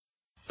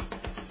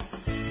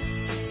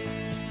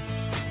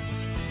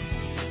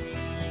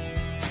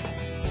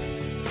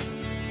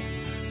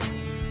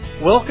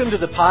Welcome to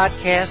the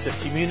podcast of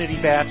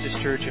Community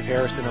Baptist Church of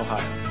Harrison,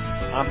 Ohio.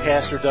 I'm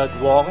Pastor Doug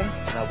Wallen,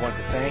 and I want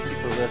to thank you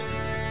for listening.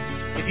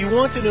 If you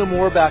want to know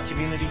more about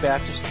Community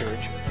Baptist Church,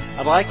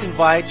 I'd like to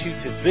invite you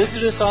to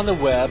visit us on the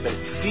web at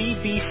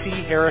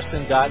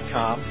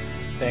cbcharrison.com.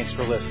 Thanks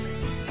for listening.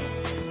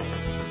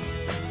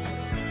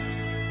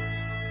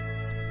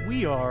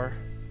 We are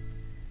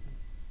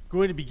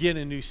going to begin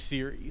a new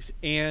series,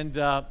 and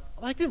I'd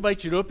like to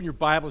invite you to open your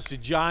Bibles to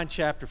John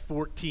chapter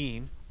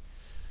 14.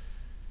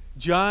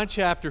 John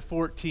chapter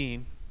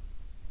 14,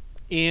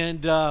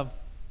 and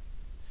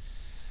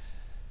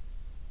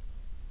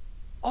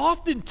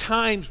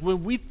oftentimes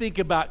when we think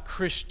about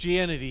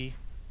Christianity,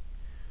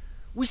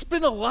 we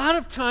spend a lot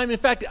of time, in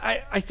fact,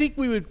 I think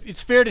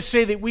it's fair to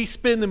say that we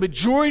spend the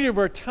majority of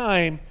our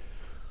time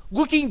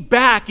looking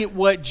back at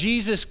what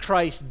Jesus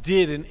Christ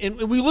did,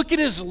 and we look at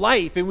his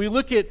life, and we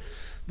look at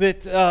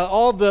that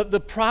all the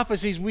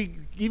prophecies. We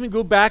even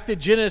go back to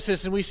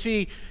Genesis, and we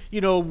see,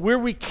 where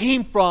we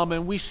came from,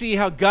 and we see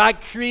how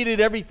God created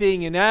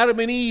everything, and Adam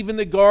and Eve in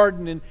the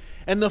garden,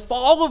 and the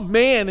fall of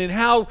man, and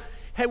how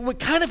what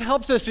kind of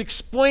helps us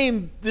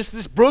explain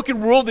this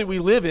broken world that we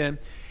live in.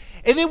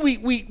 And then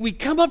we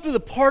come up to the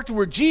part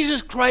where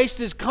Jesus Christ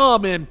has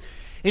come, and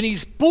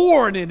he's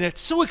born, and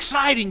it's so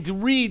exciting to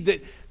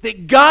read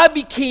that God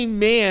became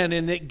man,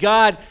 and that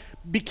God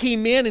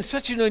became man in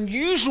such an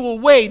unusual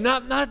way,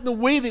 not in the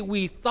way that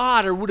we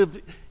thought or would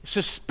have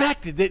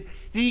suspected, that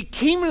he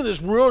came into this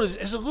world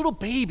as a little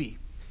baby,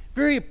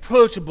 very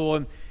approachable,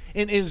 and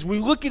as we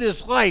look at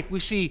his life,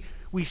 we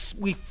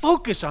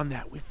focus on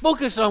that. We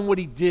focus on what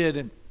he did,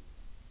 and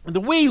the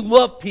way he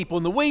loved people,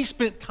 and the way he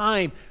spent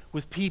time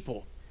with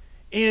people,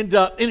 and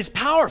it's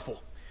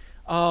powerful.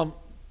 But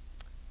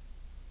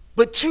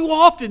too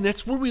often,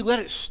 that's where we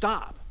let it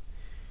stop.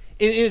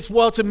 And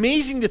while it's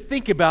amazing to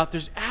think about,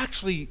 there's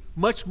actually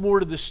much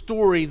more to the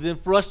story than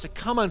for us to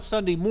come on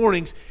Sunday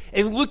mornings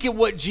and look at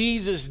what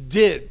Jesus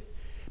did.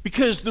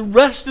 Because the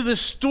rest of the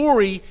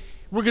story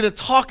we're going to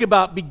talk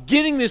about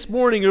beginning this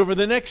morning over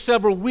the next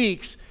several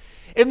weeks,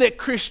 and that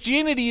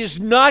Christianity is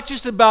not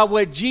just about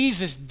what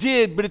Jesus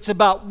did, but it's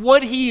about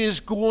what he is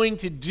going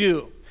to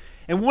do.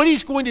 And what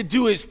he's going to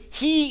do is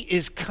he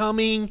is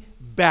coming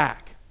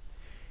back.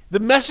 The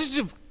message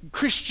of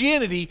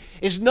Christianity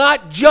is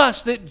not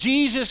just that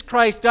Jesus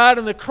Christ died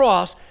on the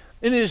cross,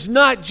 and it is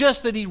not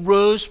just that he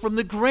rose from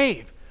the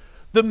grave.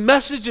 The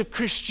message of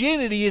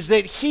Christianity is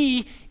that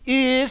he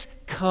is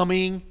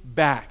coming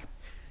back.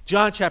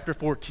 John chapter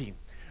 14.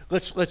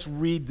 Let's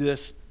read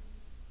this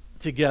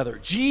together.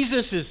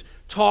 Jesus is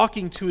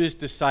talking to his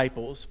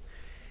disciples,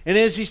 and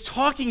as he's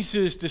talking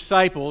to his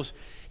disciples,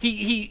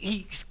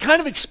 he's kind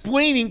of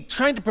explaining,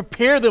 trying to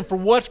prepare them for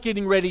what's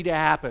getting ready to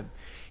happen.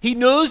 He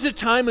knows the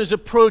time is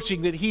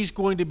approaching that he's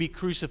going to be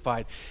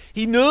crucified.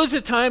 He knows the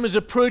time is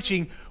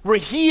approaching where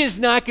he is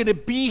not going to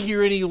be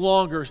here any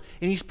longer,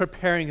 and he's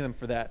preparing them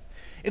for that.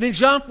 And in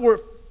John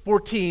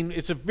 14,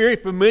 it's a very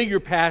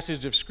familiar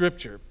passage of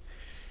Scripture.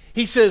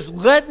 He says,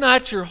 "Let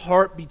not your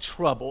heart be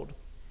troubled.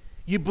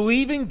 You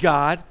believe in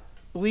God,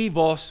 believe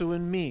also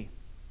in me.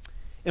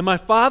 In my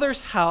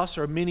Father's house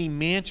are many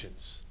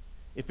mansions.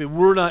 If it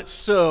were not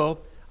so,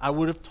 I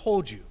would have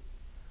told you.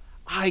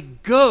 I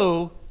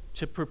go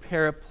to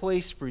prepare a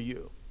place for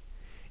you.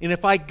 And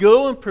if I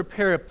go and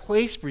prepare a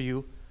place for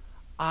you,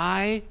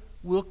 I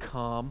will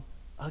come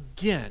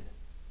again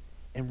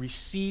and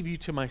receive you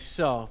to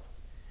myself,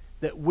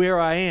 that where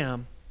I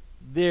am,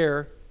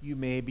 there you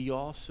may be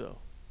also."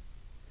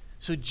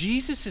 So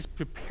Jesus is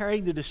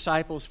preparing the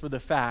disciples for the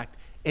fact,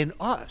 and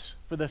us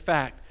for the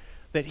fact,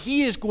 that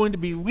he is going to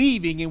be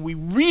leaving, and we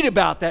read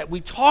about that,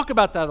 we talk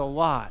about that a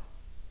lot.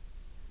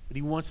 But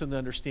he wants them to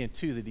understand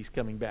too that he's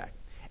coming back.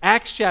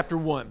 Acts chapter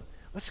 1.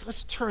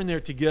 Let's turn there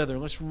together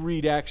and let's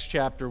read Acts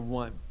chapter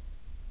 1.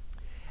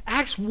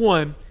 Acts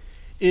 1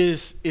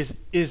 is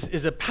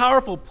a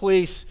powerful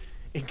place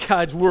in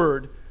God's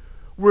Word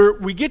where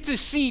we get to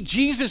see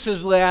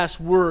Jesus' last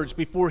words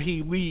before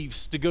he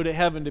leaves to go to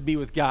heaven to be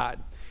with God.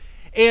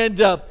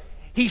 And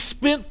he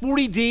spent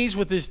 40 days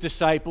with his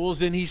disciples,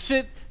 and he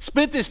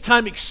spent this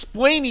time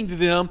explaining to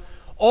them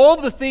all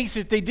the things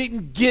that they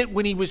didn't get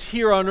when he was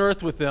here on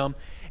earth with them.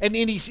 And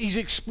he's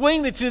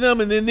explaining it to them,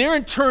 and then they're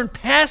in turn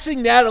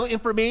passing that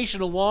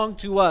information along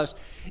to us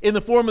in the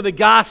form of the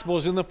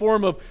Gospels, in the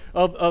form of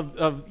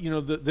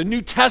the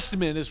New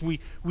Testament, as we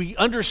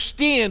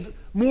understand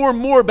more and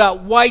more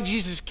about why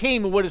Jesus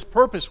came and what his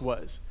purpose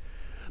was.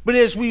 But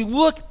as we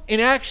look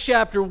in Acts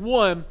chapter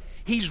 1,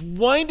 he's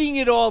winding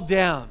it all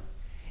down.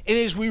 And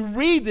as we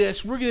read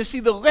this, we're going to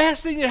see the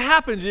last thing that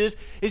happens is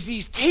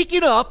he's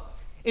taken up,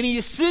 and he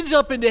ascends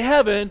up into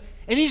heaven,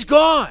 and he's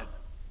gone.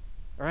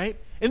 All right?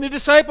 And the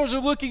disciples are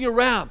looking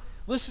around.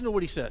 Listen to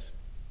what he says.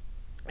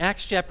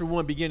 Acts chapter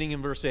 1, beginning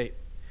in verse 8. It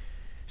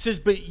says,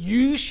 "But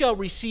you shall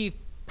receive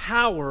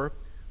power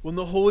when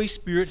the Holy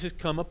Spirit has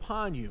come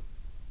upon you.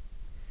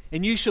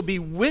 And you shall be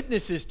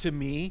witnesses to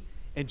me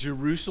in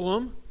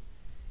Jerusalem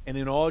and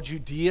in all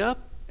Judea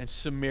and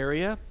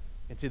Samaria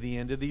and to the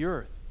end of the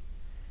earth."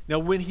 Now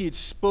when he had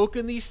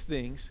spoken these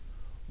things,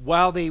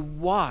 while they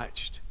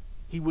watched,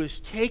 he was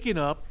taken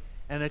up,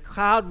 and a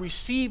cloud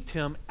received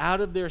him out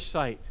of their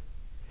sight.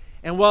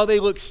 And while they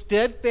looked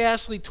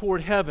steadfastly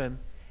toward heaven,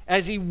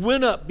 as he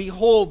went up,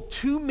 behold,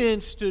 two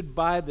men stood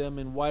by them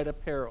in white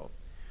apparel,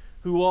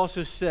 who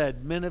also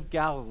said, Men of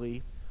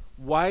Galilee,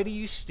 why do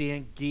you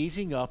stand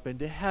gazing up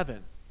into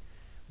heaven?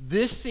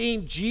 This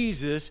same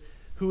Jesus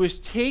who is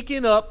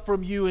taken up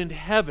from you in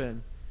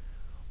heaven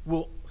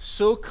will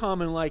so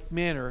come in like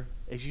manner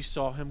as you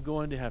saw him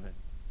go into heaven.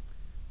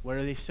 What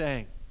are they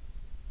saying?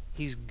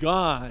 He's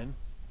gone,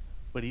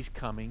 but he's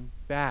coming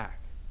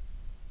back.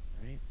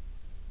 Right?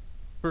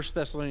 1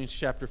 Thessalonians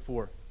chapter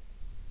 4.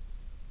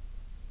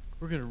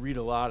 We're going to read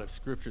a lot of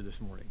scripture this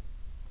morning.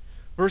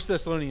 1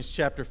 Thessalonians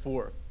chapter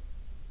 4.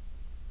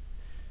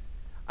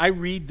 I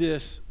read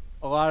this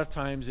a lot of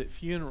times at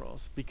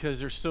funerals because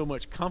there's so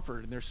much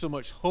comfort and there's so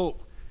much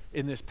hope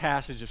in this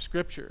passage of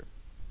scripture.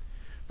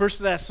 1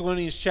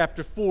 Thessalonians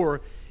chapter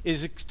 4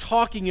 is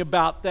talking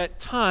about that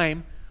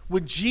time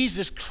when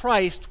Jesus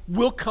Christ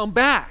will come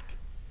back.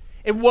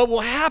 And what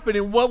will happen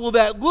and what will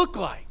that look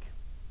like?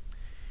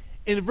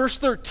 In verse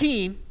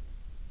 13,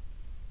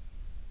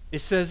 it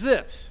says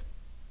this.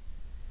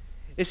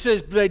 It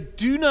says, But I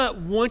do not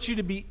want you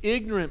to be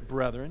ignorant,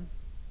 brethren,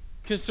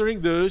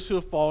 concerning those who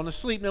have fallen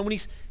asleep. Now, when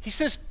he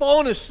says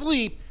fallen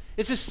asleep,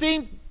 it's the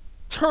same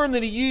term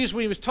that he used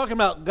when he was talking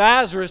about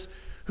Lazarus,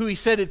 who he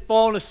said had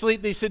fallen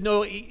asleep. They said,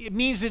 no, it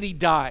means that he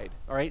died.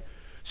 All right?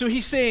 So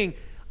he's saying,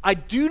 I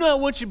do not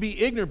want you to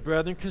be ignorant,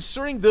 brethren,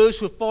 concerning those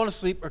who have fallen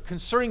asleep or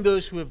concerning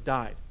those who have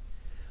died,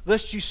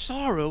 lest you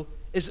sorrow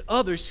as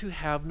others who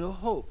have no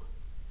hope.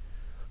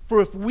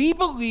 For if we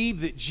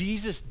believe that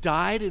Jesus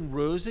died and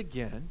rose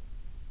again,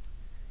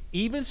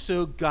 even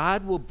so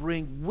God will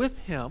bring with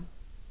him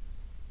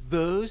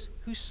those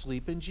who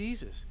sleep in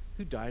Jesus,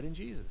 who died in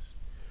Jesus.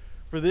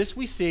 For this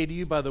we say to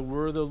you by the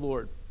word of the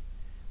Lord,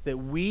 that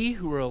we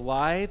who are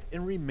alive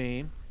and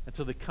remain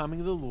until the coming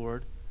of the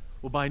Lord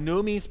will by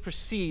no means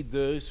precede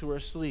those who are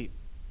asleep.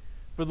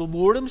 For the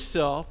Lord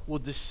himself will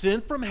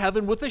descend from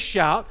heaven with a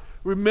shout.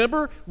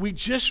 Remember, we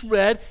just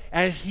read,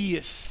 as he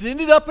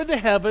ascended up into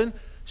heaven,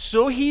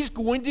 so he's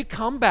going to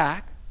come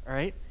back. All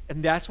right?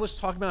 And that's what's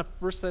talking about in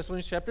 1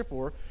 Thessalonians chapter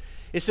 4.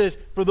 It says,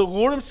 For the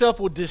Lord himself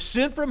will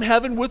descend from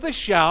heaven with a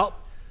shout,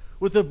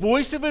 with the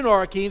voice of an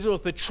archangel,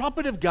 with the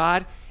trumpet of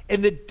God,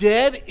 and the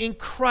dead in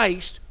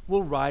Christ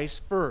will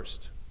rise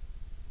first.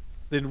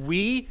 Then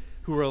we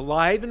who are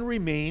alive and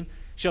remain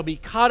shall be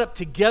caught up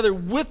together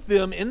with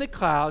them in the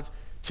clouds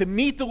to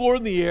meet the Lord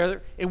in the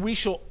air, and we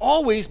shall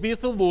always be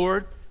with the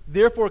Lord.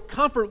 Therefore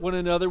comfort one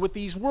another with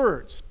these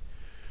words.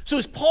 So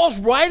as Paul's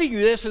writing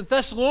this in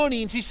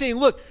Thessalonians, he's saying,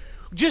 look,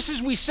 just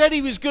as we said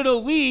he was going to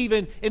leave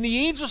and the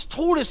angels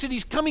told us that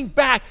he's coming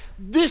back,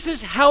 this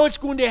is how it's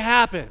going to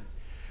happen.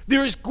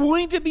 There is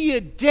going to be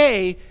a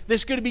day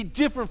that's going to be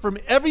different from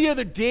every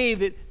other day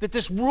that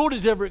this world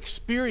has ever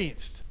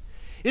experienced.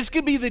 It's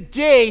going to be the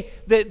day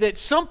that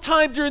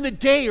sometime during the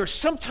day or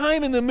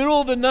sometime in the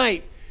middle of the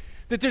night,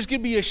 that there's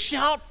going to be a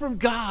shout from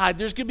God.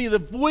 There's going to be the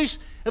voice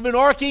of an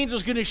archangel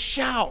is going to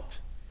shout.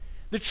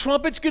 The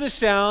trumpet's going to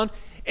sound,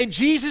 and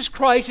Jesus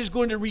Christ is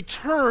going to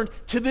return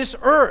to this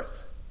earth.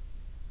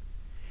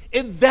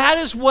 And that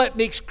is what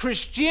makes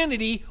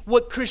Christianity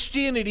what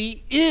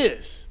Christianity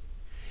is.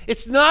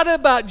 It's not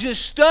about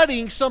just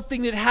studying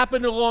something that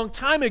happened a long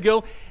time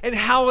ago and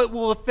how it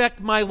will affect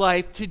my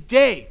life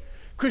today.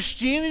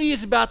 Christianity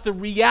is about the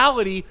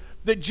reality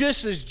that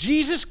just as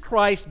Jesus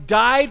Christ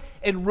died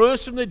and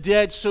rose from the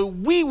dead, so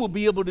we will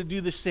be able to do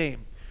the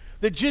same.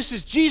 That just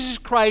as Jesus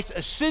Christ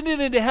ascended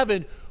into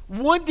heaven,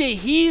 one day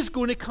he's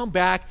going to come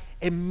back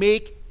and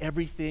make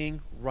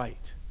everything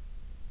right.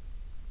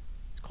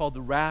 It's called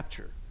the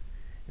rapture.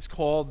 It's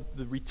called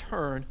the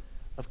return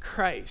of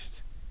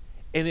Christ.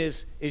 And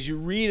as you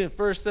read in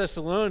 1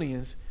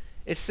 Thessalonians,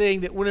 it's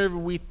saying that whenever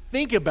we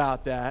think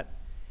about that,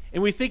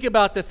 and we think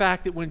about the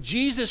fact that when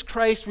Jesus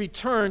Christ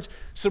returns,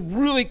 some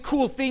really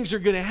cool things are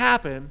going to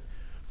happen.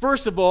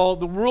 First of all,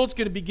 the world's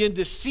going to begin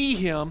to see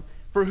him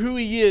for who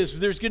he is.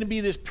 There's going to be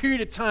this period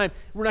of time,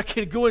 we're not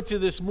going to go into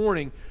this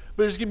morning,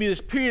 but there's going to be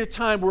this period of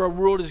time where our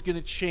world is going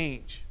to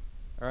change.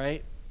 All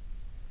right?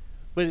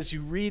 But as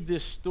you read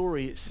this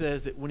story, it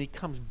says that when he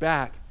comes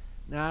back,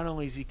 not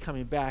only is he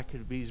coming back,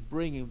 but he's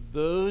bringing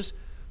those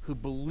who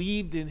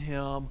believed in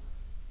him,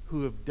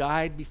 who have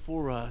died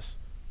before us,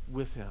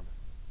 with him.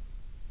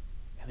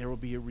 And there will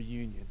be a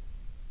reunion.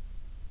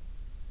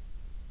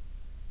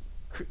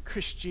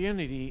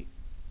 Christianity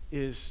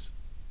is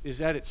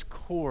at its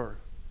core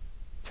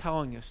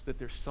telling us that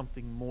there's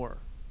something more.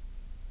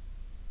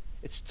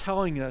 It's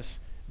telling us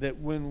that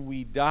when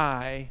we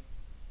die,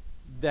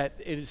 that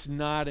it is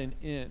not an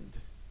end.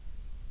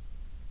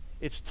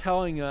 It's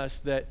telling us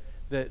that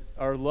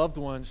our loved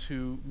ones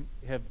who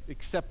have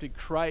accepted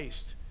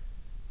Christ,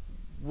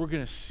 we're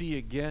going to see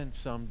again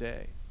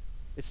someday.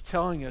 It's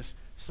telling us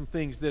some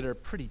things that are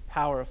pretty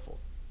powerful.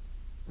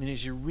 And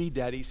as you read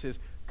that, he says,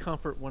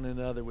 comfort one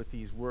another with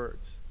these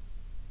words.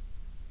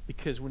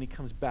 Because when he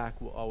comes back,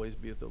 we'll always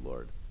be with the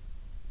Lord.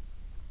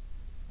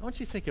 I want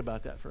you to think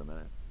about that for a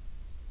minute.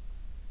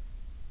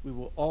 we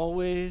will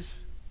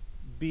always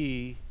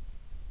be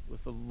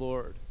with the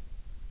Lord.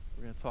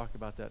 We're going to talk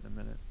about that in a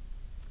minute.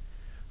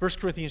 1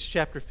 Corinthians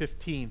chapter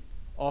 15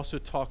 also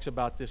talks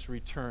about this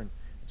return.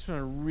 I just want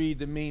to read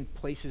the main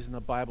places in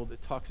the Bible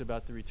that talks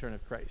about the return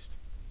of Christ.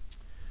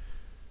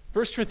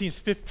 1 Corinthians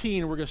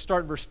 15, we're going to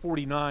start in verse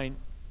 49.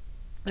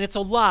 And it's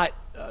a lot.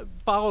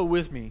 Follow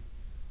with me.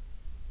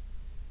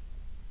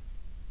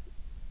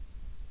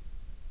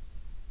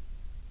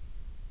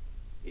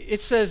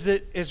 It says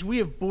that as we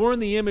have borne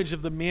the image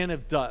of the man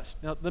of dust.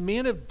 Now, the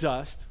man of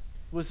dust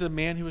was the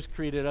man who was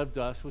created out of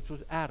dust, which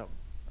was Adam.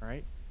 All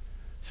right?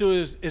 So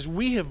as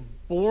we have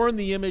borne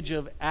the image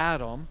of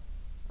Adam,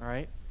 all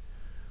right,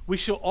 we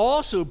shall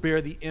also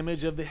bear the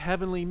image of the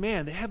heavenly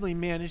man. The heavenly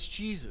man is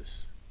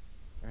Jesus.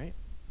 Right?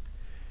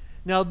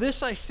 Now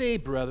this I say,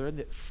 brethren,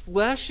 that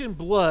flesh and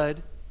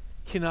blood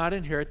cannot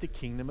inherit the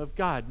kingdom of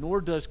God,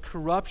 nor does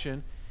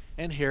corruption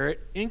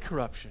inherit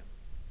incorruption.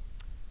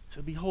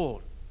 So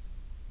behold,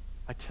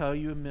 I tell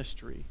you a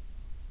mystery.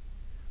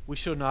 We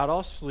shall not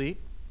all sleep,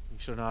 we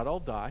shall not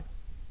all die,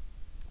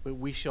 but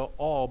we shall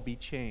all be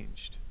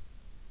changed.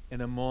 In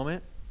a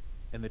moment,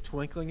 in the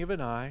twinkling of an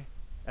eye,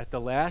 at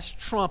the last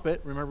trumpet.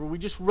 Remember, we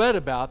just read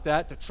about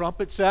that. The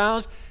trumpet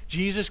sounds,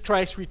 Jesus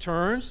Christ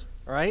returns,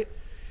 all right?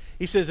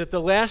 He says, at the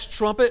last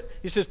trumpet,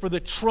 he says, for the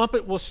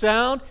trumpet will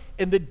sound,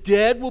 and the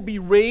dead will be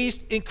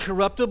raised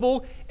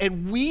incorruptible,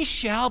 and we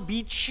shall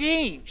be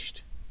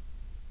changed.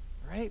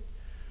 All right?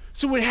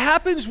 So what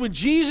happens when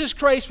Jesus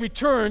Christ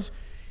returns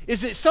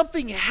is that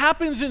something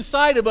happens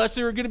inside of us.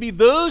 There are going to be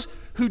those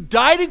who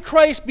died in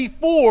Christ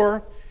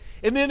before,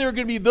 and then there are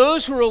going to be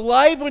those who are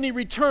alive when he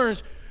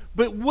returns.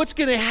 But what's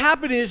going to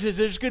happen is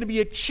there's going to be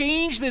a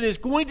change that is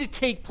going to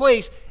take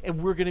place,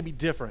 and we're going to be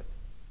different.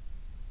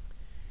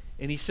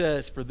 And he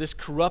says, for this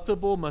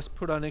corruptible must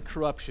put on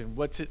incorruption.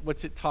 What's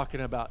it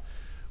talking about?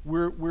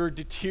 We're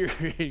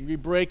deteriorating, we're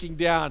breaking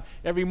down.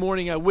 Every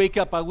morning I wake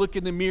up, I look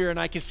in the mirror, and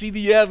I can see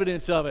the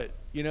evidence of it.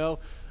 You know,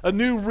 a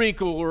new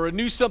wrinkle or a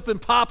new something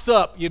pops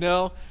up, you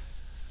know.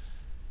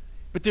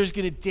 But there's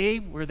going to be a day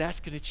where that's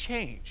going to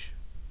change.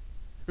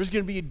 There's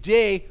going to be a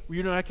day where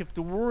you're not going to have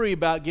to worry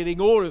about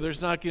getting older.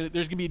 There's going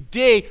to be a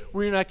day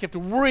where you're not going to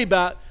have to worry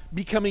about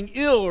becoming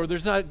ill, or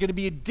there's not going to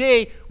be a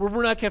day where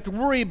we're not going to have to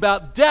worry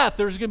about death.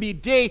 There's going to be a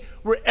day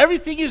where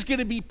everything is going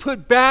to be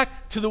put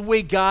back to the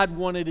way God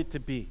wanted it to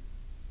be.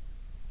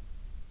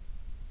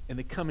 And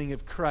the coming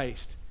of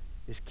Christ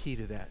is key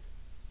to that.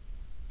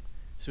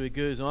 So he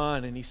goes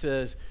on and he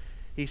says,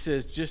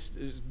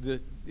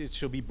 it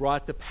shall be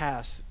brought to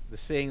pass, the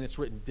saying that's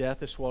written,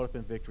 death is swallowed up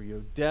in victory.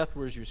 O death,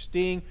 where's your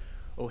sting?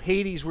 O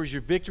Hades, where's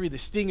your victory? The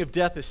sting of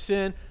death is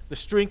sin. The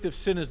strength of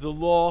sin is the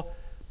law.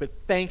 But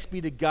thanks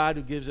be to God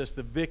who gives us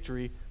the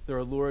victory through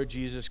our Lord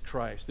Jesus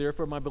Christ.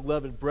 Therefore, my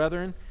beloved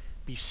brethren,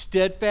 be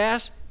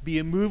steadfast, be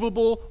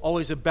immovable,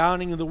 always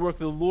abounding in the work of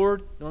the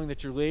Lord, knowing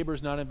that your labor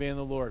is not in vain in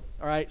the Lord.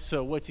 All right,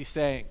 so what's he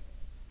saying?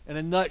 In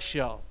a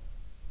nutshell,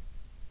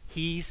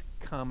 he's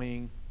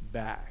coming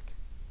back.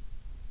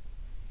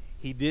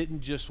 He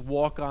didn't just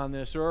walk on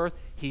this earth.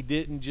 He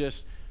didn't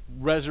just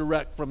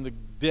resurrect from the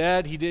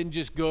dead. He didn't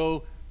just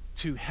go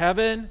to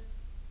heaven.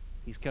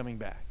 He's coming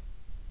back.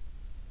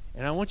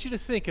 And I want you to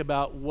think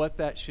about what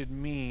that should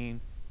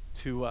mean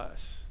to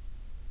us.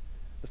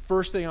 The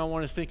first thing I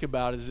want to think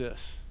about is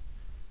this,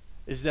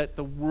 is that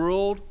the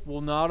world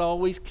will not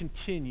always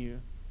continue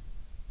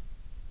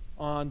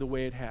on the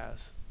way it has.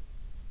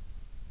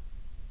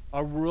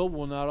 Our world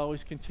will not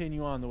always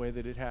continue on the way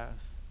that it has.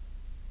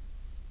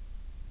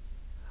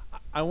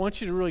 I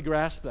want you to really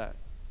grasp that.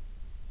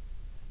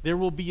 There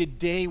will be a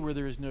day where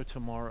there is no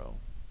tomorrow.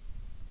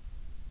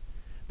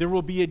 There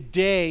will be a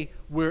day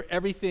where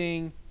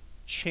everything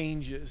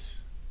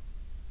changes.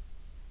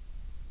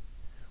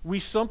 We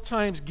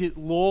sometimes get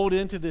lulled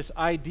into this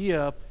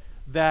idea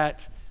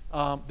that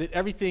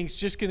everything's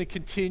just going to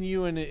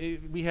continue,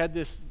 and we had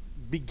this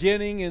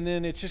beginning, and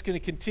then it's just going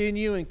to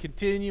continue and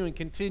continue and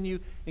continue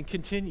and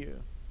continue.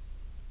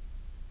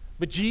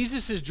 But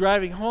Jesus is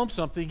driving home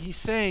something. He's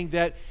saying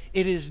that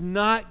it is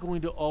not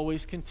going to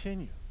always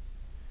continue.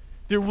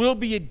 There will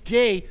be a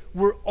day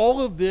where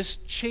all of this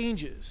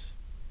changes.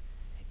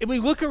 And we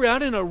look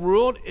around in our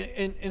world,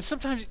 and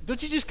sometimes,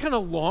 don't you just kind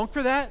of long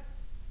for that?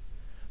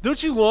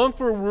 Don't you long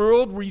for a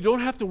world where you don't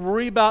have to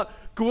worry about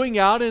going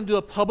out into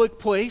a public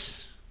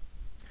place?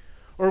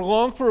 Or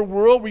long for a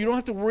world where you don't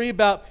have to worry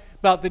about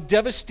the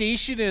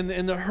devastation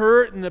and the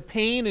hurt and the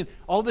pain and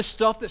all this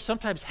stuff that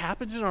sometimes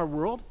happens in our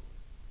world?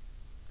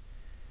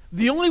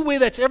 The only way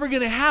that's ever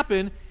going to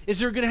happen is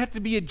there's going to have to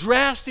be a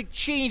drastic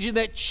change, and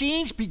that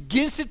change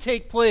begins to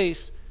take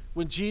place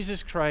when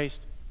Jesus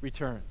Christ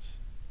returns.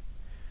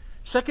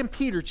 2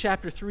 Peter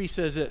chapter 3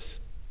 says this.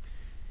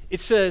 It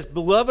says,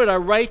 "Beloved, I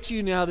write to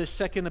you now this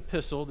second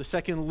epistle, the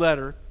second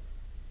letter,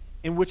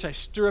 in which I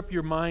stir up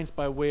your minds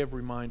by way of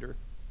reminder."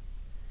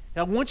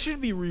 Now, I want you to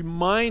be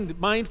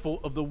mindful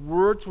of the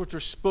words which were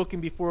spoken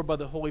before by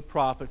the holy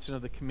prophets and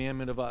of the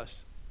commandment of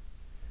us.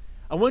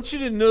 I want you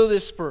to know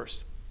this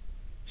first.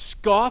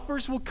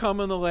 Scoffers will come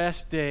on the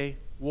last day,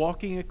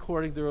 walking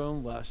according to their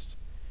own lusts,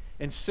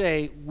 and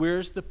say,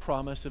 where's the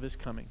promise of his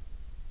coming?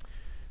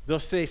 They'll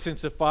say,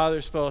 since the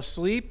fathers fell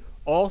asleep,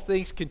 all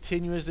things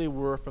continue as they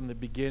were from the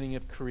beginning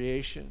of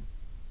creation.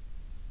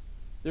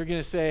 They're going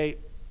to say,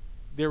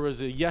 there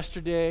was a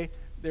yesterday,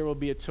 there will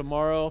be a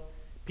tomorrow.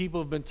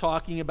 People have been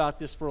talking about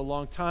this for a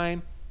long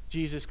time.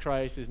 Jesus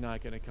Christ is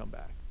not going to come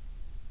back.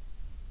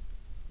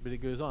 But it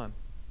goes on.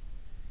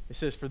 It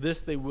says, for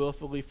this they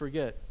willfully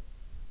forget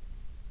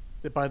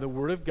that by the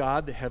word of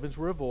God the heavens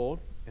were of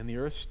old, and the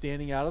earth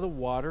standing out of the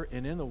water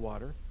and in the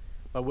water,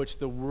 by which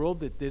the world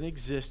that then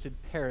existed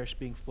perished,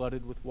 being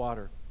flooded with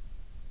water.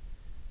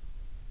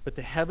 But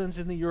the heavens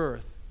and the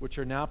earth, which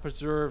are now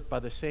preserved by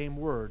the same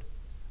word,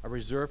 are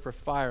reserved for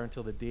fire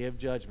until the day of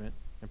judgment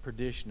and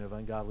perdition of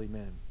ungodly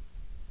men.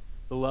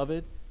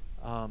 Beloved,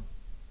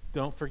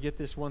 don't forget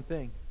this one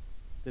thing,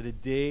 that a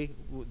day,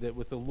 that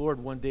with the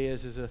Lord 1 day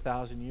is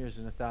 1,000 years,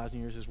 and 1,000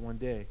 years is 1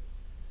 day.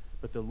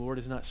 But the Lord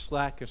is not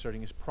slack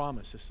concerning his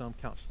promise, as some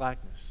count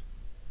slackness.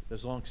 But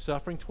is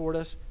long-suffering toward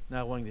us,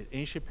 not willing that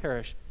any should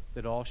perish,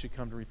 that all should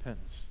come to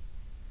repentance.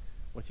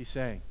 What's he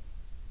saying?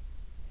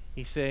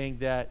 He's saying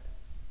that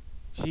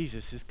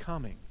Jesus is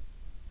coming.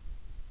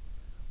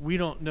 We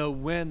don't know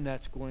when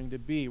that's going to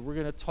be. We're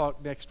going to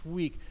talk next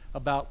week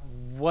about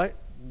what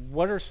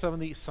are some of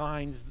the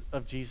signs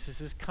of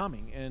Jesus'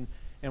 coming, and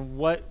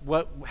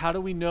how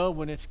do we know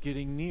when it's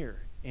getting near?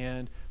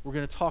 And we're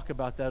going to talk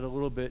about that a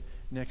little bit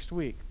next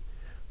week.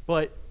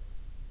 But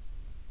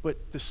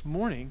this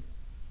morning,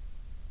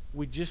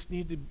 we just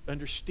need to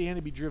understand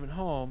and be driven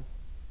home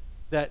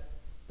that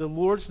the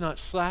Lord's not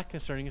slack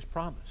concerning his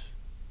promise.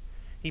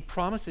 He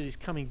promised that he's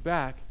coming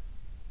back,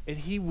 and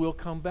he will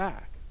come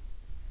back.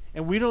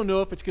 And we don't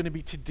know if it's going to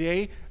be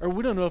today, or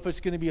we don't know if it's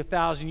going to be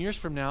 1,000 years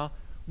from now.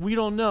 We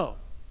don't know.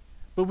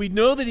 But we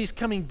know that he's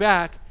coming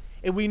back,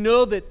 and we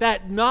know that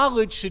that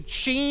knowledge should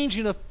change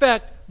and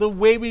affect the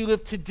way we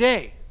live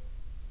today.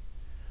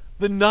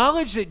 The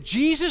knowledge that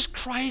Jesus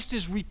Christ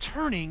is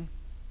returning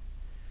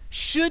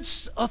should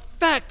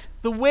affect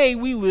the way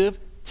we live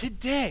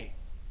today.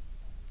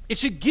 It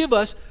should give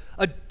us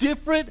a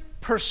different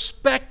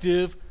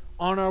perspective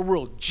on our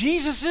world.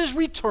 Jesus'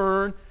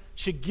 return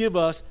should give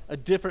us a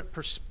different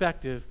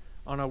perspective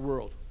on our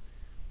world.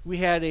 We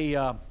had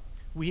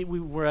we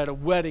were at a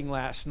wedding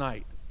last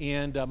night,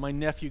 and my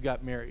nephew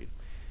got married,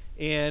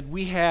 and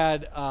we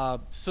had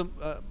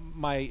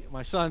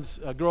my son's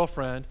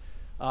girlfriend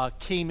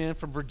came in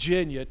from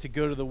Virginia to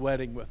go to the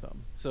wedding with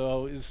him.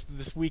 So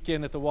this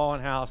weekend at the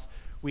Wallen House,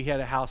 we had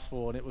a house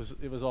full, and it was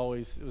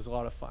a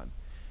lot of fun.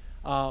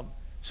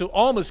 So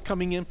Alma's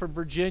coming in from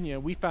Virginia.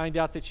 We find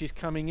out that she's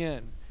coming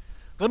in.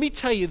 Let me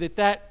tell you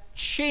that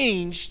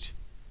changed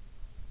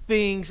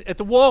things at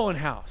the Wallen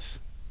House.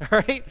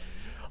 All right?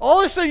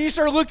 All of a sudden you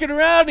start looking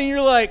around and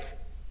you're like,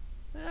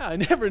 I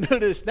never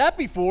noticed that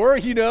before,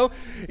 you know.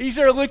 You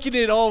start looking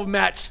at all of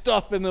Matt's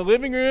stuff in the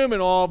living room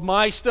and all of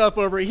my stuff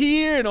over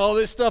here and all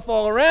this stuff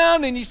all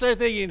around, and you start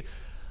thinking,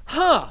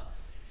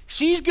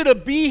 she's going to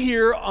be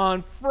here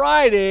on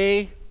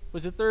Friday.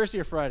 Was it Thursday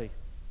or Friday?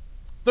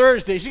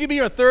 Thursday. She's going to be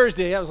here on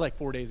Thursday. That was like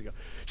 4 days ago.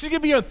 She's going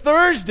to be here on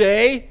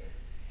Thursday,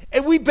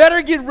 and we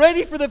better get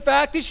ready for the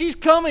fact that she's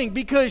coming,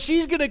 because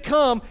she's going to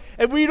come,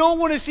 and we don't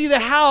want to see the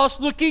house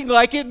looking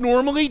like it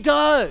normally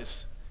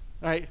does.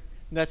 All right?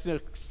 And that's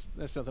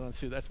nothing on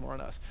Sue. That's more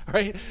on us. All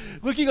right?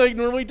 Looking like it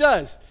normally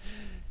does.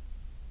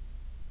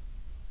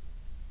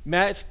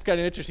 Matt's kind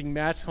of interesting.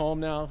 Matt's home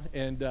now,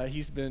 and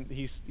he's been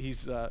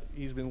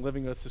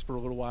living with us for a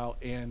little while,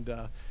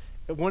 and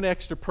one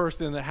extra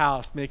person in the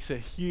house makes a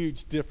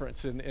huge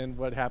difference in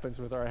what happens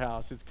with our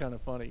house. It's kind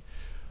of funny.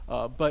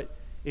 But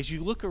as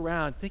you look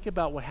around, think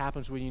about what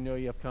happens when you know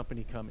you have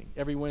company coming.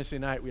 Every Wednesday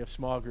night we have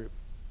small group,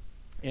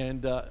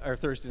 and our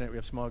Thursday night we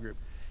have small group.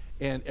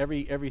 And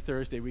every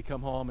Thursday we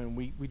come home and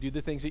we do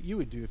the things that you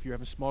would do if you're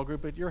having a small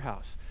group at your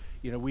house.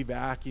 You know, we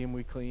vacuum,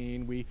 we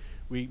clean, we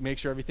make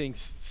sure everything's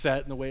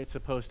set in the way it's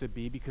supposed to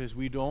be, because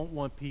we don't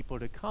want people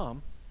to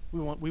come. We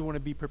want to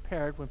be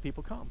prepared when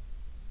people come.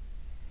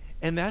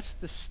 And that's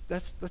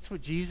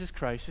what Jesus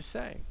Christ is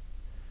saying.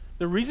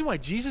 The reason why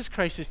Jesus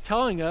Christ is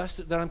telling us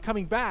that I'm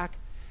coming back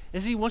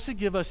is he wants to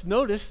give us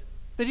notice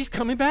that he's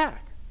coming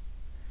back.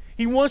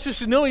 He wants us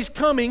to know he's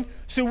coming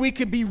so we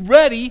can be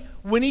ready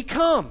when he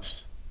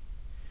comes.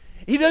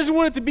 He doesn't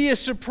want it to be a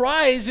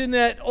surprise in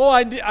that,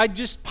 I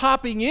just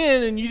popping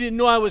in and you didn't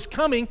know I was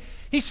coming.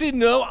 He said,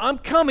 no, I'm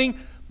coming,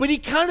 but he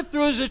kind of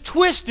throws a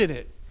twist in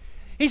it.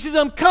 He says,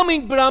 I'm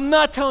coming, but I'm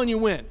not telling you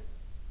when.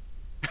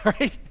 All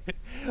right?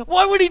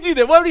 Why would he do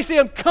that? Why would he say,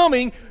 I'm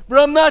coming, but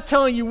I'm not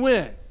telling you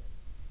when?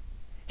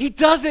 He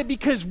does it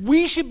because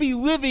we should be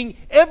living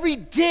every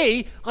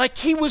day like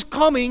he was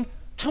coming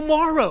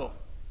tomorrow.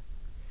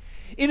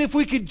 And if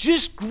we could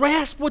just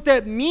grasp what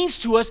that means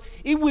to us,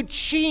 it would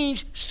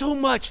change so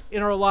much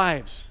in our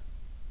lives.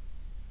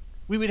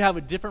 We would have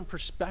a different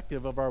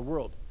perspective of our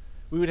world.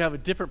 We would have a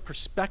different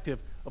perspective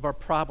of our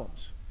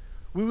problems.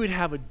 We would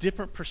have a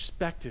different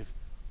perspective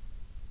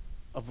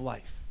of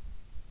life.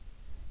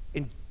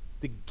 And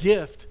the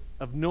gift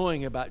of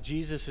knowing about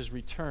Jesus'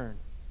 return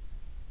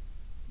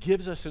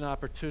gives us an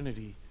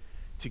opportunity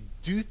to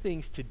do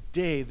things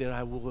today that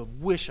I will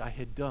wish I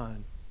had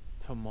done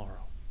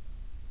tomorrow.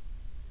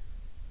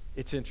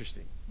 It's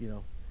interesting,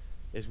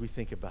 as we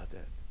think about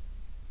that.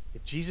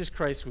 If Jesus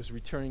Christ was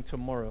returning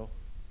tomorrow,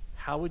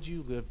 how would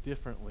you live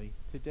differently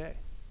today?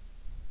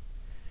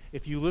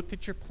 If you looked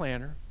at your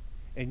planner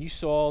and you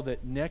saw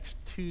that next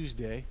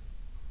Tuesday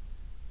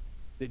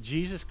that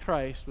Jesus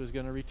Christ was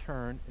going to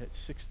return at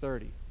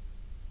 6:30,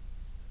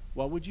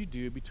 what would you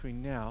do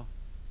between now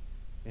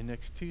and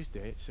next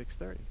Tuesday at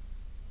 6:30?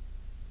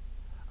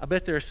 I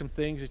bet there are some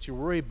things that you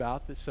worry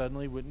about that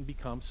suddenly wouldn't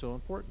become so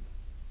important.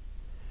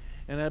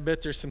 And I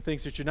bet there's some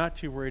things that you're not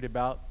too worried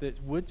about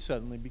that would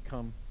suddenly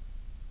become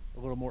a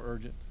little more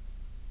urgent.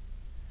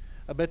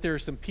 I bet there are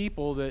some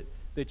people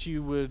that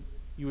you would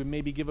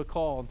maybe give a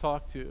call and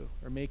talk to,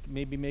 or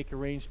maybe make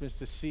arrangements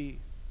to see.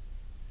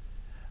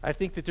 I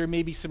think that there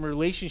may be some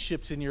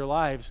relationships in your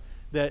lives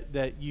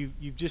that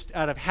you've just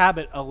out of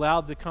habit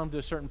allowed to come to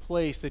a certain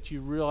place that you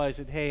realize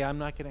that, hey, I'm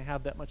not going to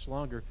have that much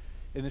longer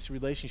in this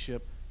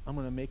relationship. I'm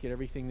going to make it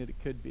everything that it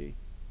could be.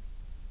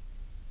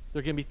 There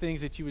are going to be things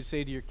that you would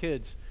say to your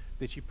kids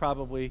that you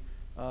probably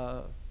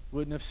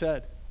wouldn't have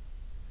said.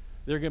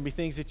 There are going to be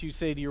things that you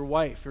say to your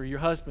wife or your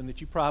husband that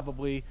you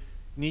probably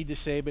need to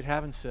say but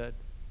haven't said.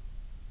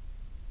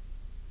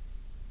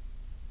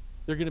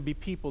 There are going to be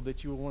people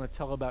that you will want to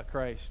tell about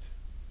Christ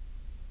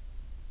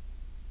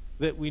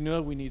that we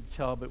know we need to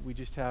tell, but we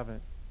just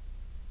haven't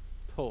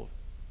told.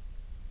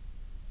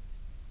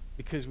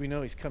 Because we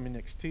know he's coming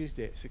next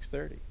Tuesday at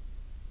 6:30.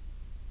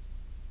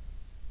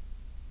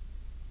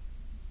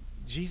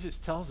 Jesus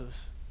tells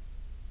us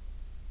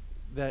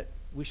that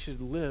we should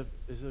live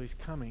as though he's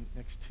coming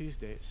next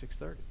Tuesday at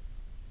 6:30.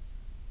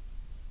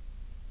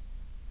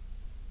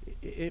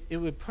 It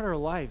would put our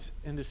lives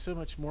into so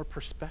much more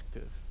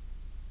perspective.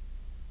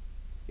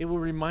 It will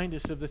remind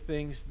us of the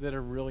things that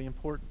are really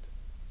important.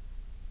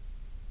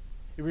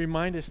 It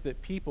reminds us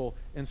that people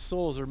and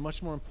souls are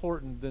much more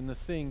important than the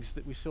things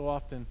that we so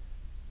often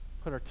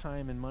put our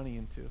time and money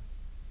into.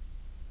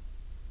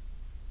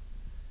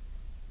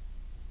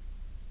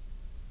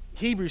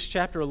 Hebrews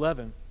chapter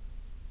 11,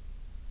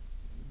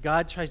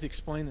 God tries to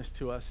explain this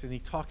to us, and he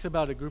talks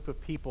about a group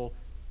of people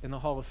in the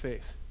Hall of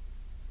Faith.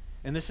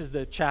 And this is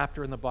the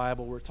chapter in the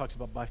Bible where it talks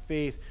about by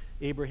faith,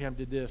 Abraham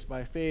did this.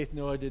 By faith,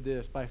 Noah did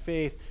this. By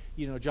faith,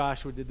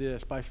 Joshua did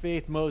this. By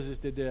faith, Moses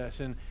did this.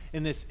 And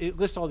this, it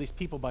lists all these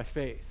people by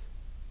faith,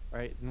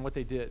 right, and what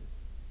they did.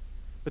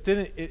 But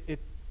then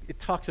it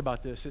talks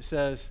about this. It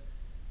says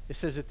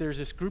that there's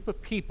this group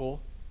of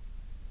people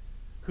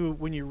who,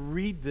 when you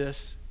read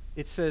this,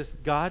 it says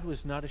God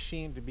was not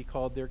ashamed to be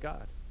called their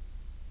God.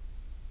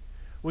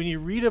 When you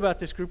read about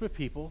this group of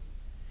people,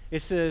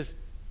 it says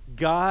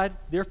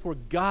therefore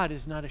God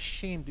is not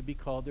ashamed to be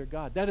called their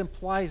God. That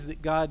implies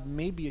that God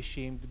may be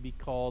ashamed to be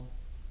called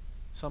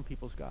some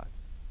people's God.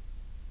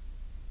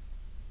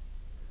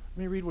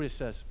 Let me read what it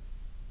says.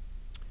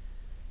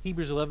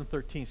 Hebrews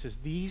 11:13 says,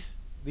 These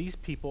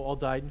people all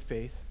died in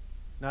faith,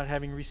 not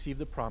having received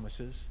the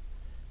promises,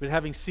 but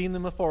having seen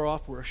them afar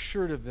off, were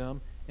assured of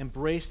them,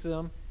 embraced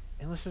them,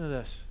 and listen to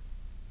this.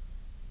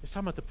 It's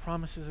talking about the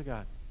promises of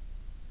God.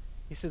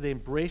 He said they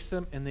embraced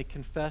them and they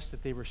confessed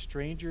that they were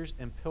strangers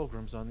and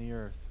pilgrims on the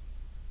earth.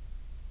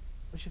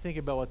 What do you think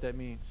about what that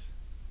means?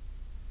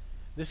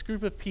 This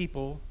group of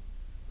people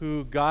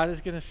who God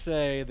is going to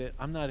say that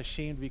I'm not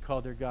ashamed to be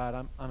called their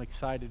God, I'm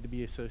excited to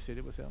be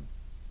associated with him.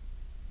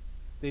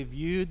 They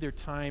viewed their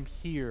time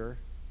here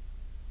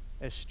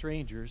as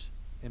strangers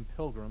and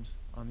pilgrims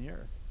on the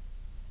earth.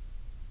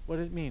 What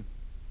did it mean?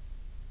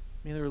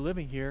 I mean, they were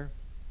living here,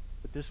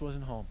 but this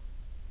wasn't home.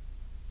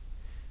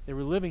 They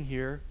were living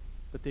here,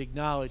 but they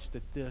acknowledged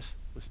that this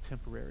was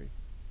temporary.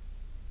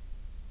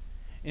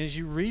 And as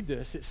you read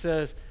this, it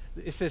says,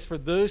 for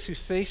those who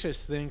say such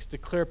things,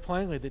 declare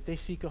plainly that they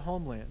seek a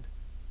homeland.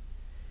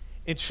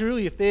 And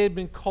truly, if they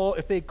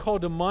had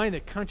called to mind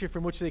the country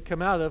from which they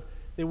come out of,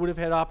 they would have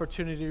had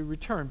opportunity to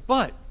return.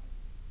 But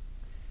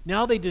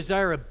now they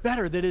desire a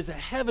better, that is a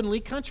heavenly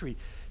country.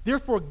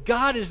 Therefore,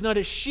 God is not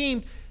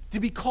ashamed to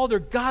be called their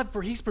God,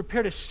 for he's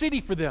prepared a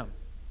city for them.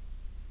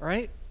 All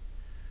right?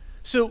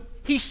 So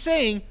he's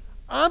saying,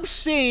 I'm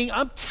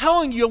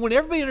telling you, I want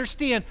everybody to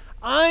understand,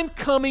 I'm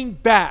coming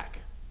back.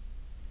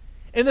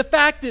 And the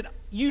fact that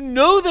you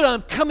know that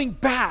I'm coming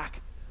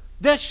back,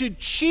 that should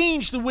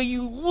change the way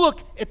you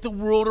look at the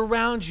world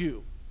around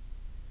you.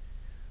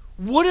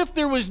 What if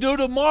there was no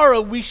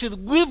tomorrow? We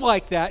should live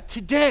like that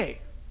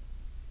today.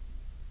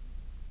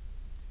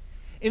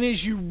 And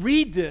as you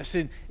read this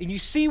and you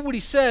see what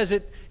he says,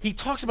 he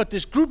talks about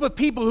this group of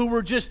people who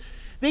were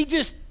they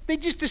just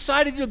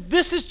decided,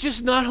 this is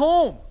just not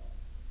home.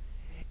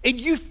 And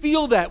you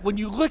feel that when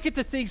you look at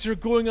the things that are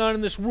going on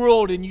in this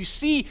world and you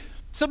see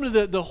some of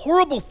the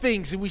horrible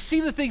things and we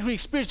see the things we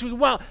experience, we go,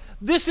 wow,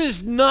 this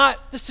is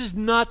not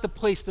the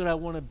place that I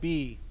want to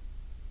be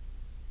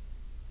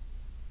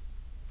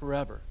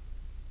forever.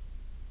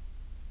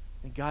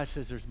 And God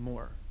says there's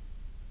more.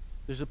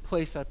 There's a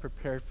place I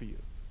prepared for you,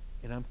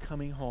 and I'm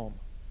coming home.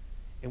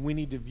 And we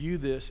need to view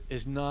this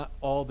as not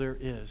all there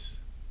is.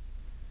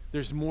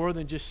 There's more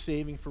than just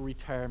saving for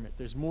retirement.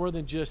 There's more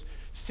than just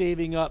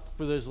saving up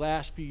for those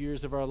last few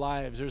years of our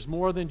lives. There's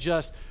more than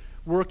just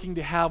working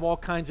to have all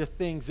kinds of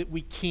things that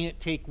we can't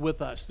take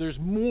with us. There's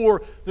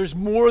more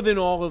than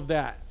all of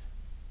that.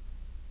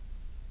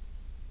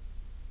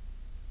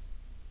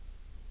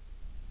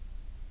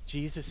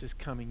 Jesus is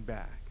coming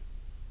back,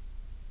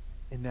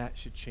 and that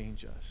should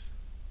change us.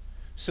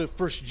 So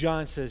 1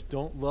 John says,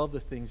 don't love the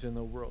things in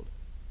the world.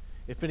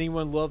 If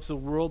anyone loves the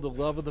world, the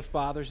love of the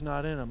Father is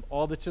not in him.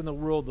 All that's in the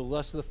world, the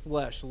lust of the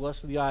flesh, the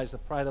lust of the eyes, the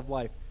pride of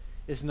life,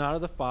 is not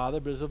of the Father,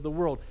 but is of the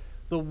world.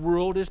 The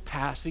world is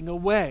passing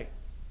away.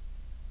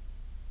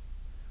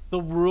 The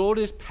world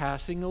is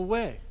passing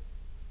away.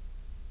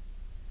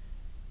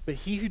 But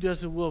he who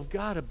does the will of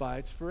God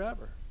abides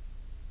forever.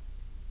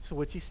 So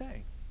what's he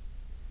saying?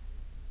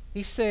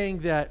 He's saying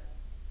that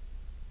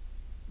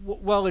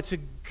while it's a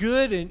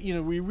good,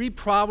 and we read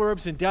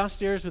Proverbs, and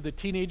downstairs with the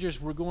teenagers,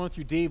 we're going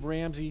through Dave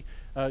Ramsey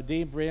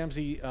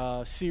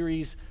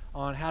series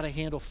on how to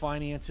handle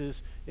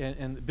finances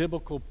and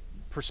biblical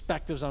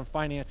perspectives on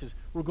finances.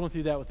 We're going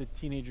through that with the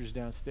teenagers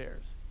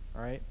downstairs.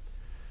 All right.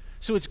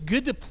 So it's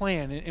good to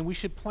plan, and we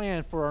should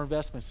plan for our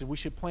investments, and we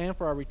should plan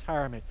for our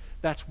retirement.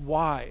 That's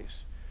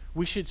wise.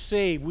 We should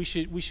save. We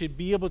should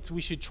be able to.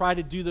 We should try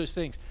to do those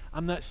things.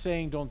 I'm not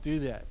saying don't do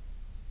that.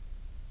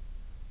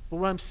 But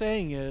what I'm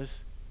saying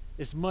is,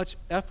 as much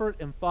effort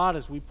and thought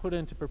as we put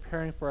into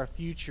preparing for our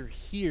future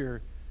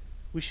here,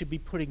 we should be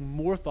putting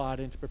more thought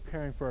into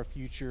preparing for our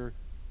future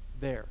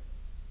there.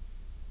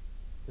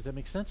 Does that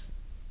make sense?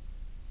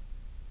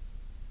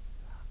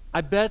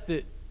 I bet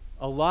that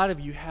a lot of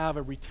you have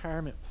a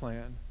retirement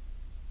plan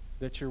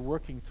that you're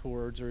working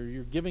towards or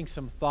you're giving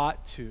some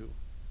thought to.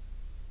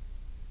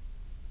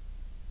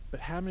 But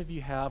how many of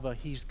you have a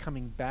he's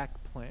coming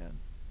back plan?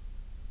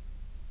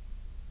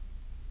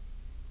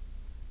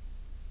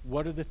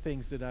 What are the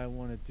things that I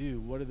want to do?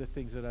 What are the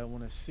things that I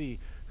want to see?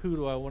 Who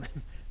do I want to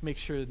make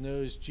sure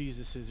knows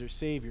Jesus is their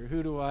Savior?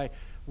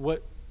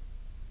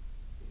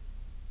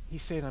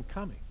 He's saying, I'm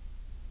coming.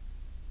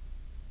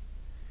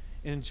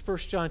 In 1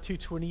 John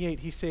 2:28,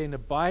 he's saying,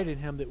 abide in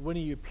him that when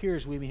he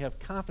appears, we may have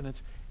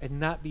confidence and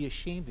not be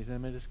ashamed of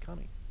him at his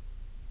coming.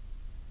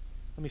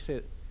 Let me say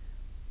it.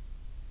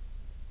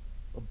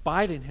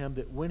 Abide in him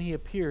that when he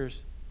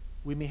appears,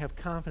 we may have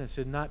confidence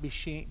and not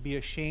be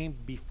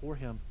ashamed before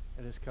him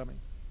at his coming.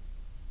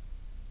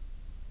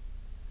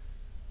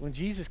 When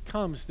Jesus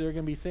comes, there are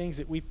going to be things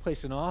that we've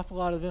placed an awful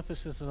lot of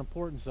emphasis and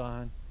importance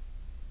on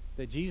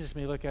that Jesus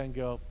may look at and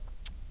go,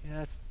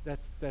 yeah,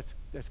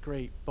 that's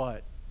great,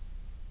 but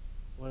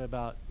what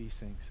about these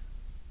things?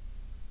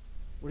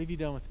 What have you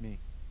done with me?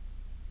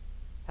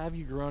 How have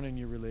you grown in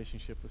your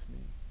relationship with me?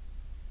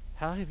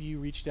 How have you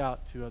reached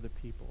out to other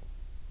people?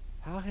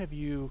 How have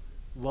you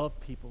loved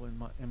people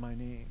in my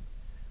name?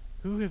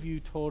 Who have you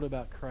told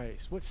about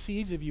Christ? What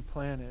seeds have you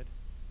planted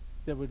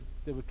that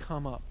would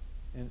come up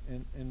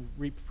and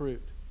reap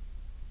fruit?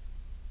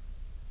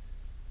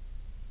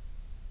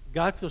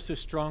 God feels so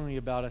strongly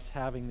about us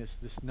having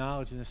this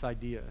knowledge and this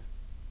idea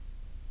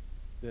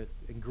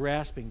and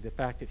grasping the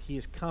fact that he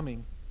is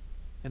coming,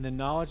 and the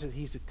knowledge that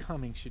he's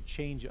coming should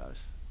change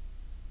us.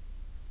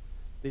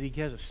 That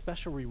he has a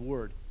special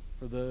reward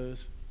for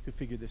those who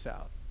figure this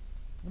out.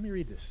 Let me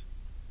read this.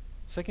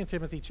 2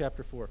 Timothy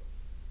chapter 4.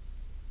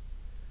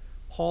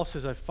 Paul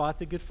says, I've fought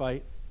the good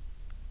fight.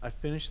 I've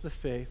finished the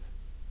faith.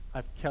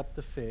 I've kept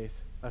the faith.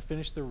 I've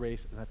finished the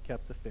race, and I've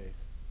kept the faith.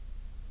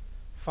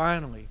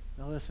 Finally,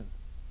 now listen,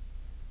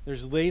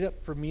 there's laid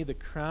up for me the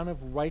crown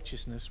of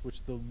righteousness,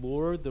 which the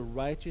Lord, the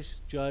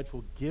righteous judge,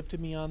 will give to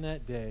me on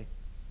that day,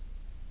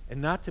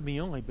 and not to me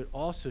only, but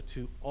also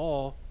to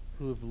all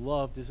who have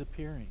loved his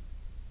appearing.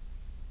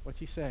 What's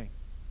he saying?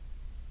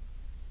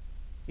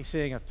 He's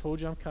saying, I've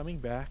told you I'm coming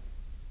back,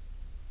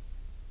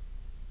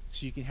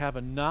 so you can have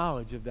a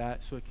knowledge of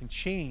that, so it can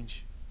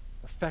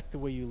affect the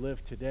way you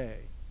live today.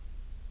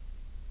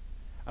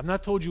 I've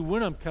not told you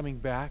when I'm coming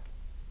back,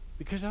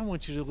 because I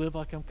want you to live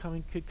like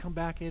could come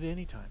back at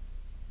any time.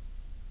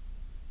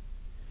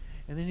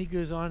 And then he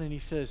goes on and he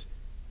says,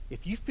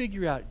 if you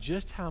figure out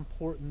just how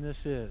important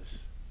this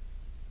is,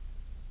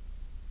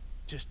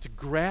 just to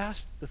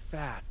grasp the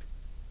fact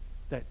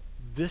that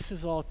this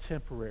is all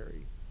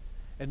temporary,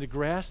 and to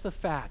grasp the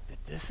fact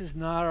that this is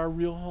not our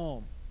real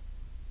home,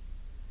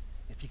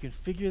 if you can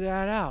figure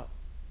that out,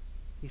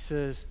 he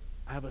says,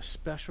 I have a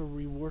special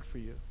reward for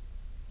you.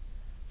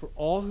 For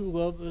all who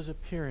love his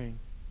appearing,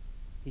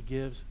 he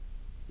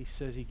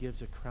says he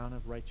gives a crown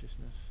of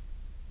righteousness.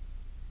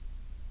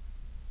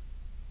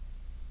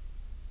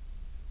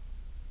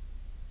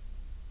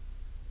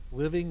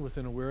 Living with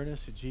an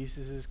awareness that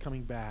Jesus is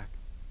coming back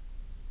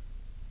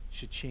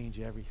should change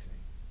everything,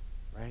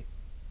 right?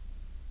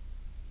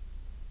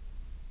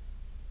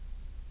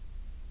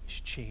 It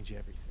should change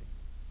everything.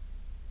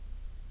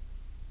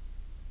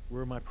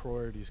 Where are my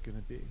priorities going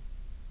to be?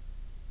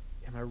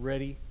 Am I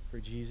ready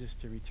for Jesus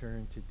to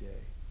return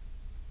today?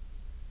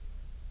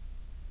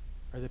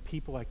 Are the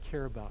people I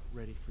care about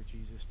ready for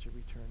Jesus to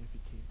return if he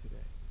came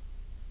today?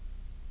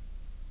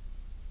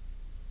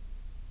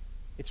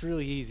 It's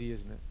really easy,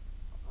 isn't it?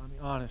 I mean,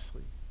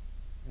 honestly,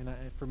 and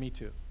for me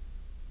too,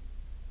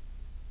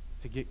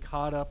 to get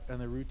caught up in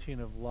the routine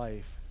of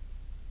life,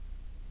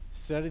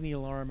 setting the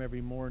alarm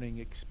every morning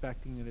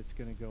expecting that it's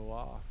going to go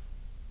off,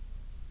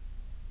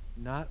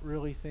 not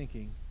really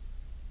thinking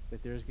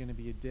that there's going to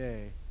be a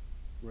day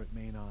where it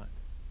may not.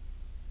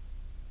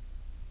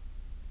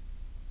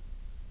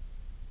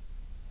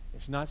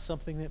 It's not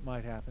something that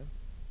might happen.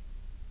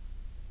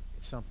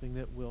 It's something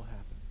that will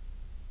happen.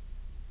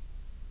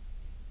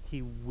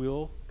 He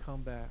will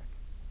come back.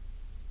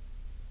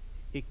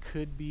 It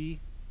could be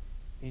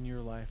in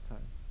your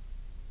lifetime.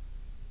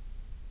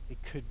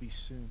 It could be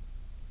soon.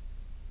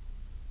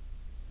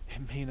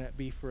 It may not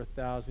be for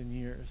 1,000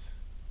 years.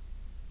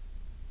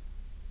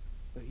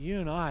 But you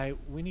and I,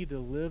 we need to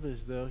live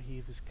as though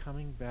he was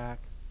coming back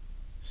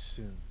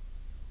soon.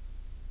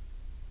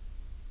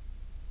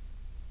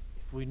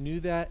 If we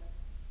knew that,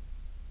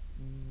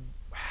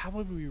 how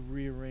would we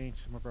rearrange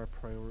some of our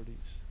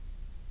priorities?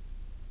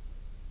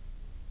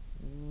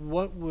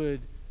 What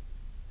would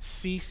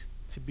cease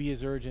to be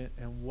as urgent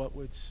and what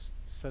would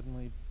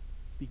suddenly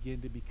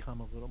begin to become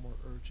a little more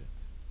urgent?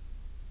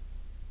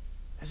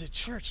 As a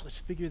church, let's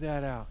figure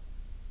that out.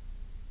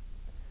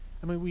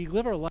 I mean, we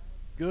live our life,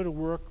 go to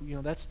work,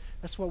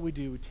 that's what we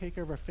do. We take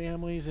care of our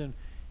families and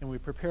we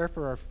prepare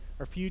for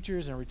our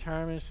futures and our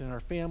retirements and our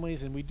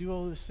families, and we do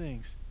all those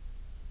things.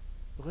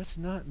 But let's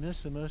not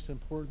miss the most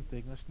important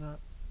thing. Let's not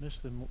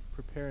miss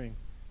preparing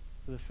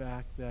for the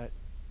fact that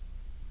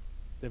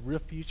the real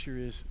future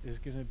is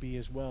going to be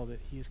as well,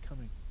 that he is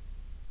coming.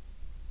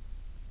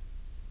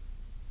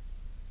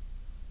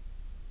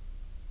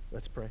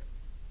 Let's pray.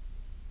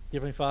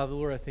 Heavenly Father,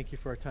 Lord, I thank you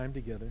for our time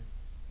together.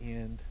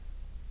 And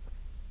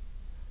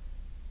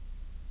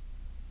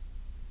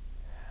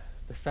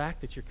the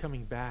fact that you're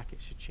coming back, it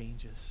should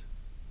change us.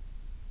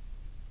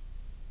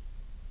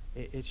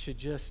 It should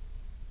just,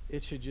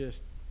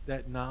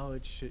 that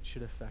knowledge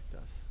should affect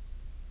us.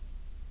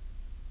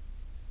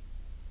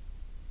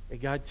 And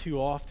God, too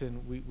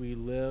often we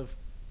live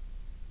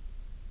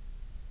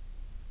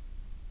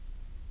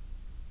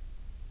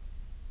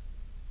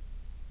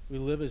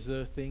as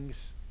though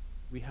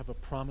we have a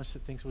promise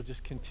that things will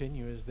just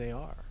continue as they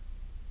are.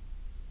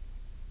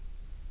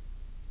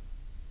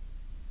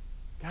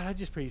 God, I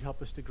just pray you'd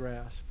help us to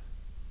grasp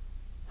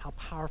how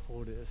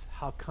powerful it is,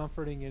 how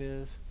comforting it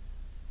is,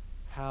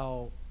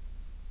 how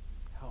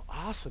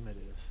awesome it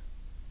is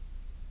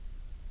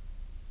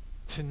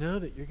to know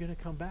that you're going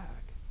to come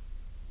back.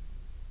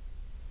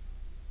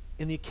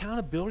 And the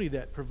accountability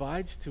that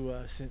provides to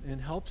us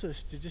and helps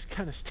us to just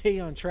kind of stay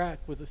on track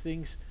with the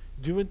things,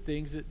 doing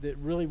things that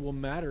really will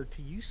matter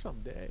to you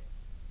someday.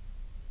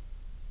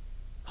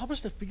 Help us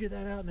to figure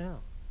that out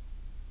now.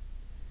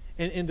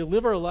 And to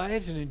live our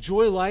lives and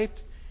enjoy life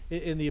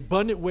in the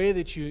abundant way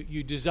that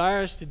you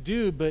desire us to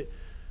do, but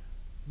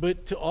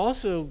to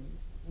also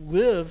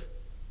live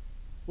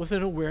with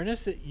an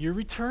awareness that you're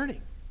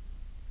returning.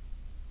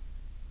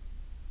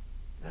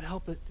 God,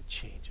 help it to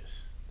change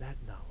us, that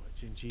knowledge.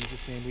 In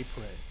Jesus' name we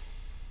pray.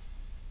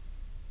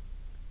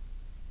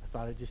 I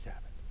thought it just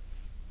happened.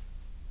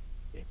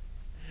 Okay.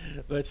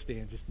 Let's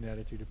stand, just in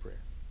attitude of prayer.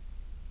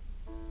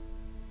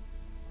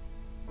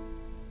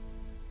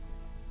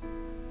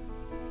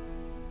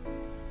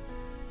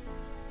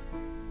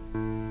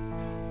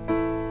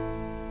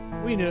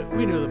 We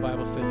know the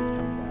Bible says he's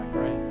coming back,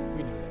 right?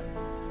 We know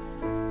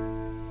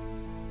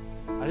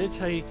that. I didn't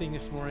tell you anything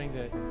this morning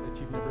that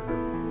you've never heard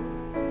before.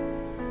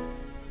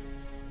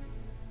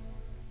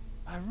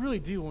 I really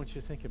do want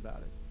you to think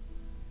about it.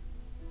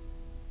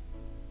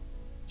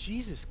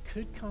 Jesus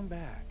could come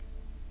back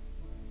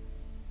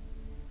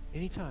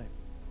anytime.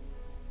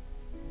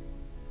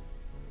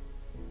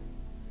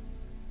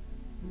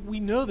 We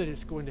know that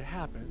it's going to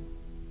happen.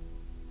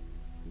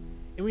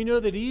 And we know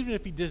that even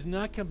if he does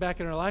not come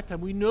back in our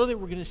lifetime, we know that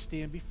we're going to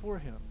stand before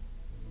him.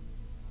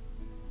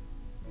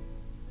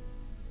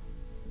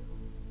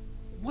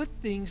 What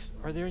things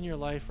are there in your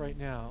life right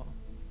now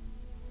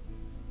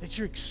that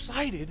you're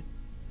excited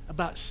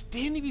about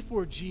standing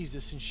before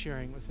Jesus and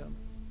sharing with him?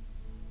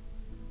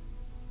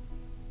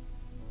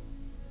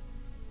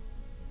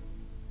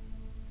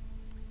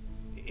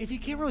 If you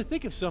can't really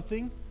think of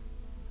something,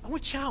 I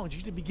want to challenge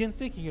you to begin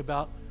thinking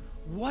about,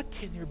 what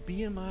can there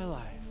be in my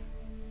life?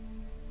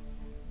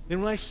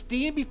 Then when I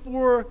stand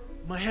before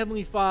my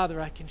Heavenly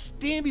Father, I can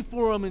stand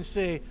before him and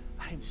say,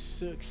 I am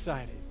so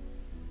excited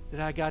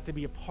that I got to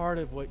be a part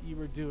of what you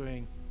were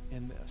doing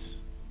in this.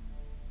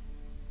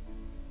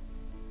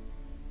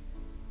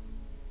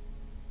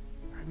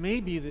 Or it may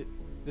be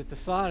that the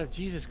thought of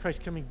Jesus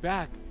Christ coming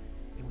back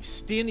and we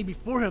standing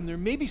before him, there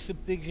may be some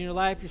things in your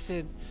life you're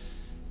saying,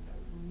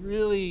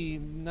 really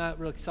not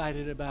real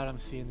excited about. I'm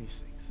seeing these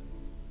things.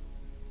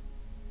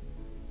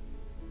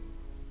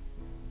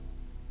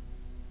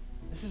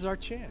 This is our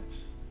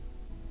chance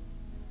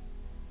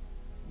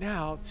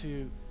now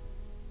to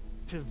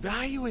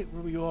evaluate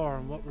where we are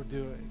and what we're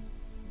doing.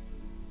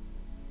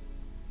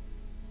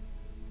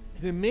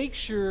 And to make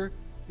sure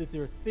that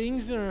there are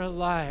things in our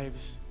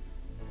lives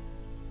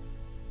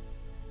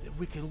that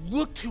we can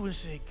look to and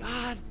say,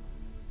 God,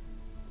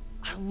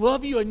 I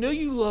love you. I know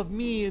you love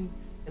me, and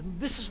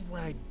this is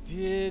what I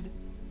did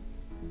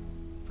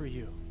for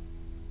you.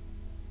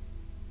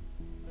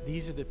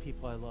 These are the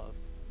people I loved.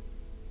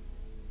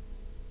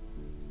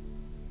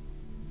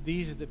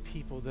 These are the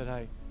people that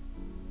I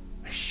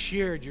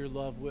shared your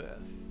love with.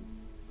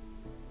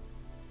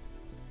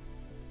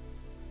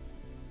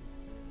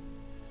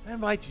 I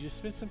invite you to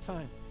spend some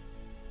time.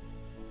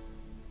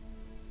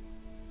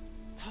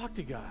 Talk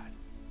to God.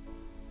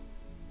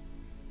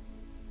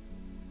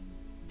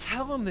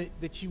 Tell him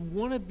that you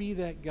want to be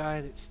that guy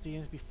that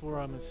stands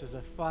before him and says,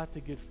 I fought the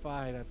good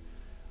fight.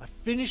 I've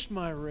finished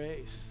my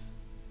race.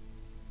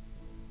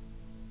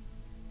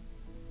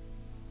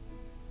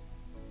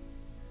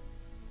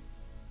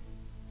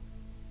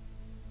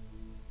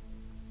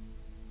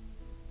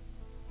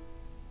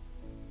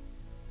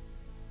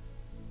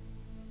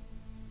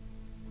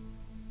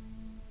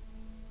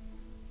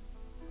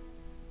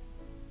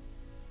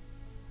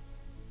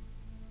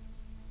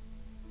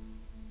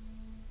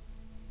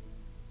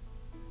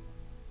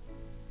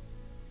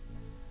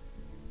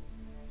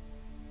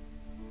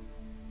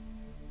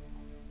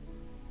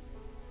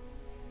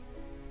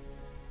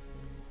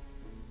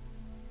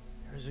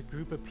 There's a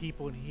group of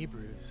people in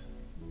Hebrews,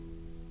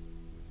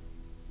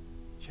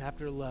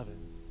 chapter 11,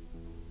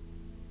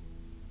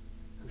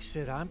 who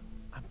said, I'm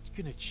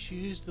going to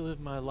choose to live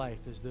my life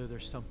as though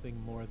there's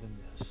something more than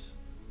this.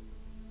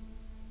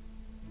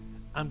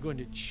 I'm going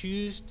to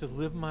choose to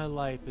live my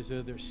life as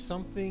though there's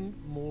something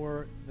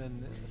more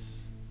than this.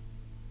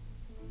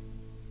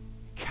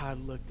 God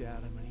looked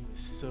at him and he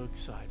was so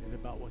excited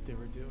about what they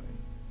were doing.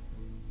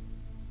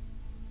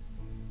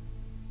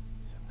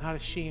 He said, I'm not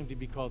ashamed to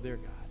be called their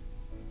God.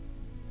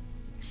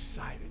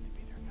 Excited to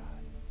be their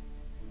God.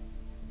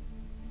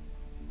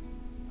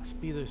 Let's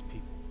be those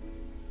people.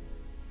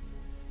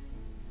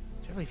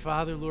 Heavenly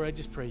Father, Lord, I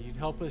just pray you'd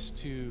help us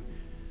to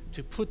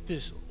put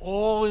this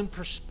all in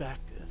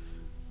perspective.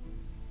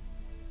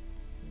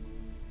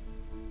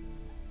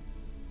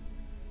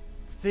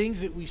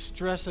 Things that we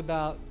stress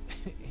about,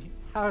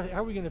 how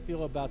are we going to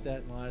feel about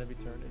that in light of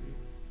eternity?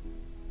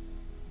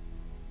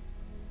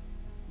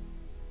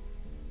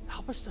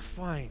 Help us to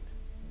find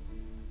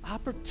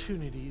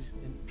opportunities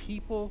and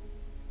people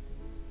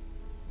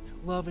to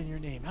love in your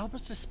name. Help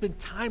us to spend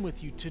time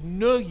with you, to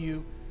know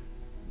you,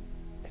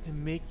 and to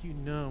make you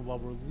known while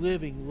we're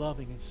living,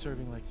 loving, and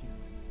serving like you.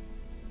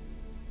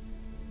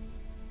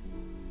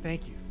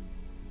 Thank you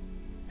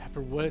for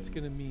what it's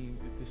going to mean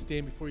to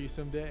stand before you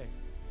someday.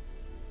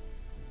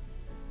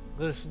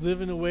 Let us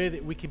live in a way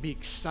that we can be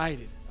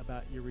excited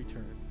about your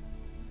return.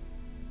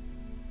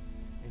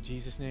 In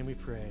Jesus' name we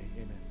pray,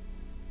 amen.